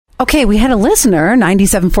Okay, we had a listener,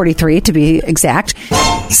 9743 to be exact,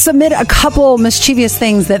 submit a couple mischievous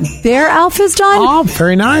things that their elf has done. Oh,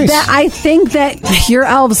 very nice. That I think that your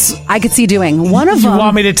elves, I could see doing. One of them. You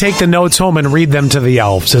want me to take the notes home and read them to the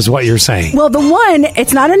elves, is what you're saying. Well, the one,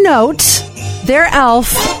 it's not a note. Their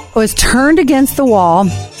elf was turned against the wall,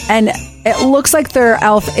 and it looks like their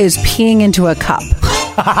elf is peeing into a cup.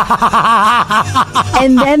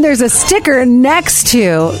 And then there's a sticker next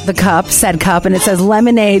to the cup, said cup, and it says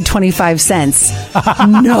lemonade 25 cents.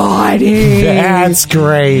 Naughty. That's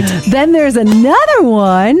great. Then there's another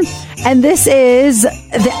one, and this is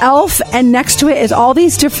the elf, and next to it is all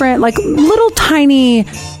these different, like, little tiny,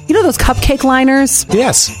 you know those cupcake liners?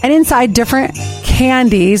 Yes. And inside different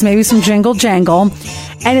candies, maybe some jingle jangle.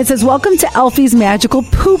 And it says, welcome to Elfie's Magical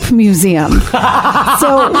Poop Museum.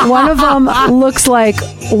 So one of them looks like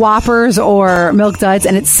Whoppers or Milk Duds,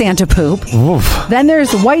 and it's Santa poop. Oof. Then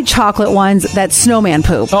there's white chocolate ones, that's snowman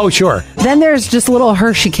poop. Oh, sure. Then there's just little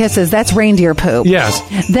Hershey Kisses, that's reindeer poop. Yes.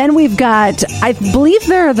 Then we've got, I believe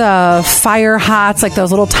they're the Fire Hots, like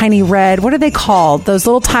those little tiny red, what are they called? Those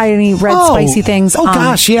little tiny red spicy things. Oh,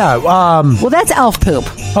 gosh, yeah. Well, that's elf poop.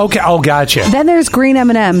 Okay, oh, gotcha. Then there's green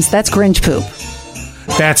M&Ms, that's Grinch poop.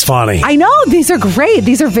 That's funny. I know. These are great.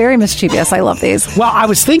 These are very mischievous. I love these. Well, I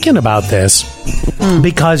was thinking about this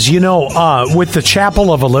because, with the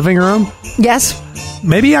chapel of a living room, Yes.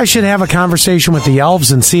 maybe I should have a conversation with the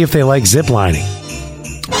elves and see if they like ziplining.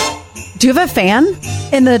 Do you have a fan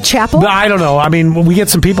in the chapel? But I don't know. I mean, we get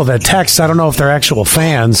some people that text. I don't know if they're actual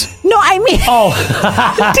fans. No, I mean,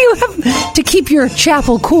 do you have to keep your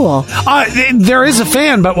chapel cool? There is a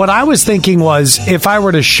fan, but what I was thinking was if I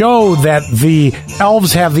were to show that the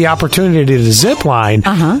elves have the opportunity to zip line,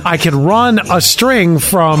 I could run a string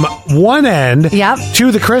from one end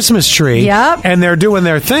to the Christmas tree, and they're doing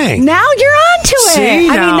their thing. Now you're onto it. See,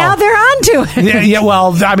 now they're onto it. Yeah,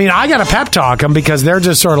 well, I mean, I got to pep talk them because they're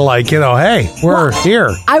just sort of like, hey, we're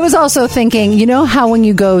here. I was also thinking, you know how when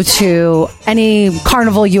you go to any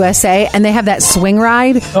Carnival USA and they have that swing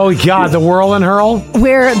ride? Oh, God, the whirl and hurl?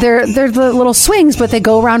 Where they're the little swings, but they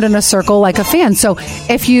go around in a circle like a fan. So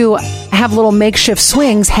if you have little makeshift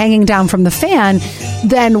swings hanging down from the fan,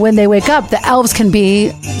 then when they wake up, the elves can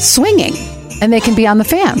be swinging. And they can be on the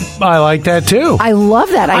fan. I like that, too. I love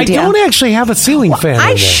that idea. I don't actually have a ceiling fan.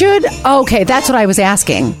 I should. Okay, that's what I was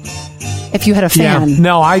asking. If you had a fan. Yeah.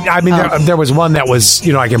 No, I mean, there was one that was,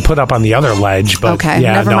 I can put up on the other ledge. But okay,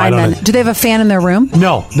 yeah, never mind then. Do they have a fan in their room?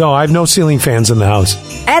 No, I have no ceiling fans in the house.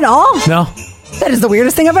 At all? No. That is the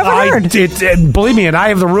weirdest thing I've ever heard. Believe me, and I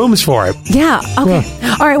have the rooms for it. Yeah, okay.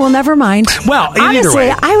 Yeah. All right, well, never mind. Well, honestly, either way.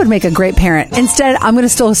 I would make a great parent. Instead, I'm going to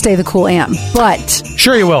still stay the cool aunt, but...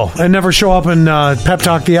 Sure you will, and never show up and pep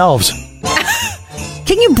talk the elves.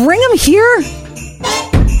 Can you bring them here?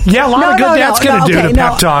 Yeah, a lot of good that's going to do to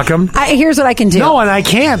pep talk them. Here's what I can do. No, and I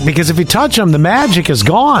can't, because if you touch them, the magic is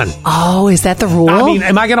gone. Oh, is that the rule? I mean,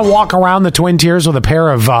 am I going to walk around the Twin Tiers with a pair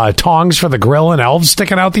of tongs for the grill and elves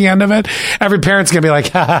sticking out the end of it? Every parent's going to be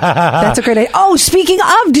like, That's a great idea. Oh, speaking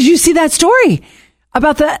of, did you see that story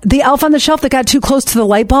about the elf on the shelf that got too close to the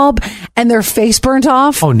light bulb and their face burnt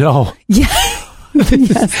off? Oh, no. Yeah.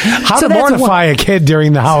 Yes. How to mortify a kid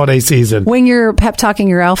during the holiday season. When you're pep talking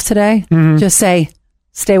your elf today, just say,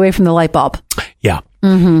 stay away from the light bulb. Yeah.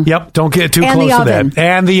 Mm-hmm. Yep. Don't get too close to that.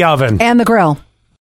 And the oven. And the grill.